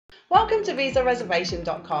Welcome to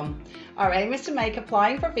visareservation.com. Our aim is to make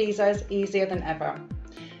applying for visas easier than ever.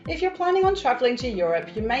 If you're planning on travelling to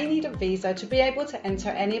Europe, you may need a visa to be able to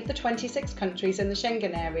enter any of the 26 countries in the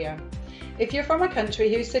Schengen area. If you're from a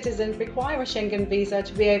country whose citizens require a Schengen visa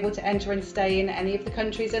to be able to enter and stay in any of the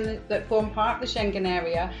countries that form part of the Schengen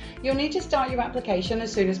area, you'll need to start your application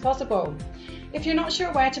as soon as possible. If you're not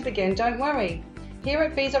sure where to begin, don't worry. Here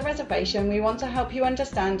at Visa Reservation, we want to help you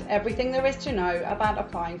understand everything there is to know about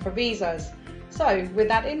applying for visas. So, with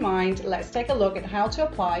that in mind, let's take a look at how to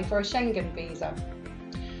apply for a Schengen visa.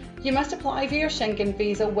 You must apply for your Schengen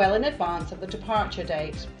visa well in advance of the departure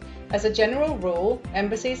date. As a general rule,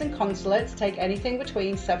 embassies and consulates take anything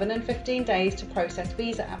between 7 and 15 days to process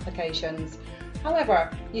visa applications.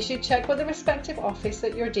 However, you should check with the respective office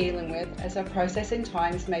that you're dealing with, as their processing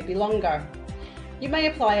times may be longer. You may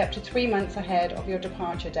apply up to 3 months ahead of your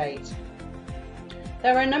departure date.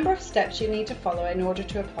 There are a number of steps you need to follow in order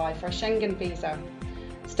to apply for a Schengen visa.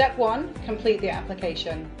 Step 1. Complete the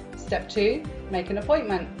application. Step 2. Make an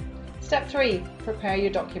appointment. Step 3. Prepare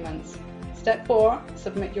your documents. Step 4.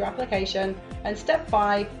 Submit your application. And Step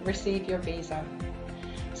 5. Receive your visa.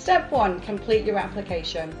 Step 1. Complete your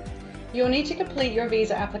application. You'll need to complete your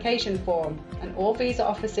visa application form, and all visa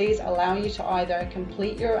offices allow you to either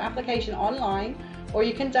complete your application online or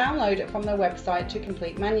you can download it from their website to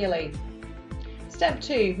complete manually. Step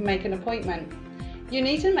 2. Make an appointment. You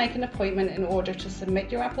need to make an appointment in order to submit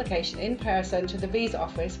your application in person to the visa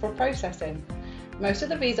office for processing. Most of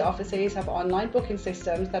the visa offices have online booking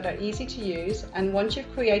systems that are easy to use, and once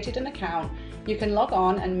you've created an account, you can log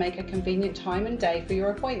on and make a convenient time and day for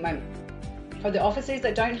your appointment. For the offices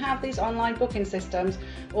that don't have these online booking systems,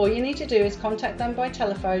 all you need to do is contact them by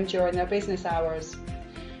telephone during their business hours.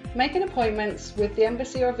 Making appointments with the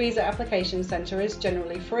embassy or visa application centre is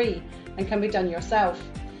generally free and can be done yourself.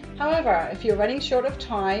 However, if you're running short of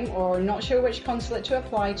time or not sure which consulate to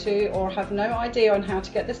apply to or have no idea on how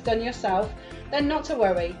to get this done yourself, then not to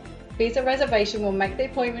worry. Visa Reservation will make the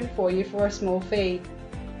appointment for you for a small fee.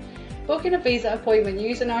 Booking a visa appointment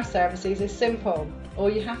using our services is simple. All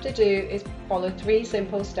you have to do is follow 3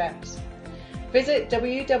 simple steps. Visit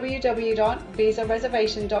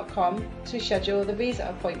www.visareservation.com to schedule the visa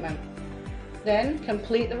appointment. Then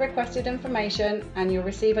complete the requested information and you'll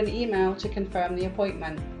receive an email to confirm the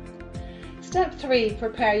appointment. Step 3.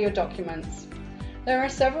 Prepare your documents. There are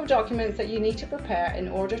several documents that you need to prepare in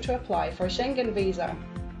order to apply for a Schengen visa.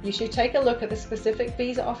 You should take a look at the specific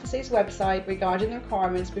visa office's website regarding the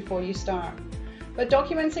requirements before you start. But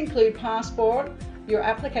documents include passport, your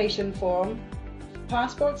application form,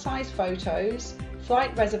 passport size photos,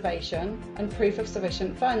 flight reservation, and proof of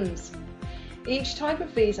sufficient funds. Each type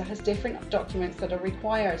of visa has different documents that are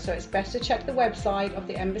required, so it's best to check the website of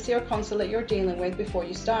the embassy or consulate you're dealing with before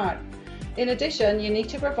you start. In addition, you need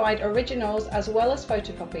to provide originals as well as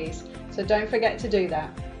photocopies, so don't forget to do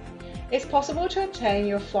that. It's possible to obtain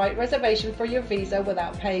your flight reservation for your visa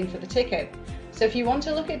without paying for the ticket. So if you want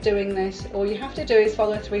to look at doing this, all you have to do is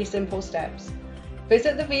follow 3 simple steps.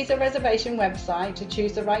 Visit the Visa Reservation website to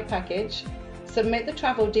choose the right package, submit the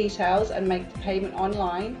travel details and make the payment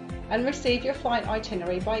online, and receive your flight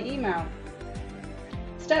itinerary by email.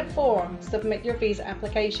 Step 4. Submit your visa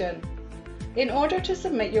application. In order to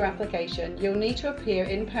submit your application, you'll need to appear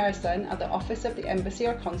in person at the office of the embassy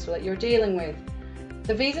or consulate you're dealing with.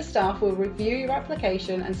 The visa staff will review your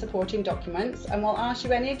application and supporting documents and will ask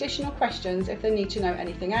you any additional questions if they need to know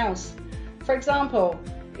anything else. For example,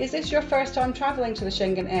 is this your first time travelling to the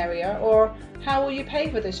Schengen area, or how will you pay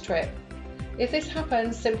for this trip? If this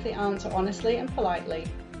happens, simply answer honestly and politely.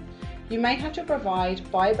 You may have to provide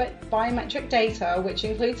biometric data, which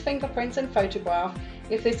includes fingerprints and photograph,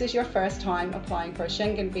 if this is your first time applying for a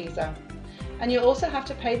Schengen visa. And you'll also have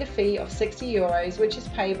to pay the fee of €60, which is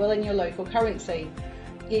payable in your local currency.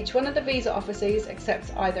 Each one of the visa offices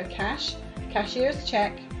accepts either cash, cashier's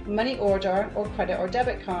cheque, money order, or credit or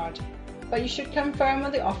debit card. But you should confirm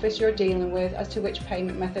with the office you're dealing with as to which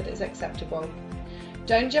payment method is acceptable.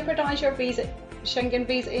 Don't jeopardise your Schengen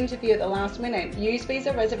visa interview at the last minute. Use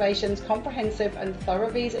Visa Reservation's comprehensive and thorough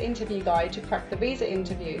visa interview guide to crack the visa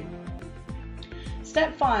interview.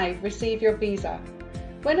 Step 5. Receive your visa.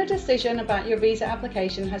 When a decision about your visa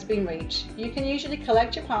application has been reached, you can usually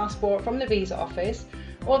collect your passport from the visa office,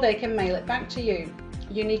 or they can mail it back to you.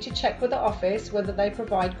 You need to check with the office whether they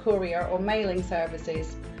provide courier or mailing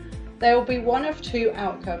services. There will be one of 2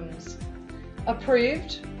 outcomes.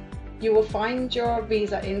 Approved, you will find your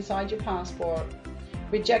visa inside your passport.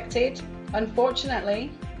 Rejected, unfortunately,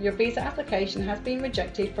 your visa application has been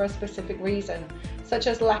rejected for a specific reason, such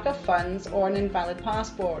as lack of funds or an invalid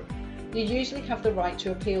passport. You usually have the right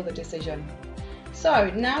to appeal the decision. So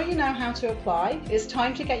now you know how to apply, it's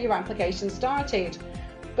time to get your application started.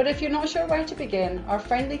 But if you're not sure where to begin, our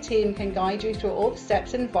friendly team can guide you through all the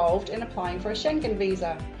steps involved in applying for a Schengen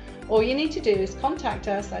visa. All you need to do is contact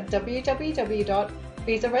us at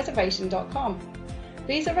www.visareservation.com.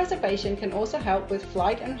 Visa reservation can also help with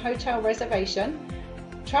flight and hotel reservation,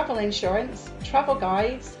 travel insurance, travel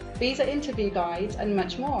guides, visa interview guides, and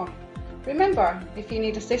much more. Remember, if you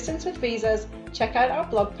need assistance with visas, check out our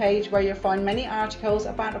blog page where you'll find many articles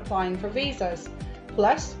about applying for visas.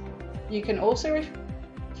 Plus, you can also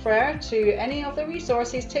refer to any of the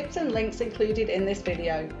resources, tips and links included in this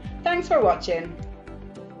video. Thanks for watching.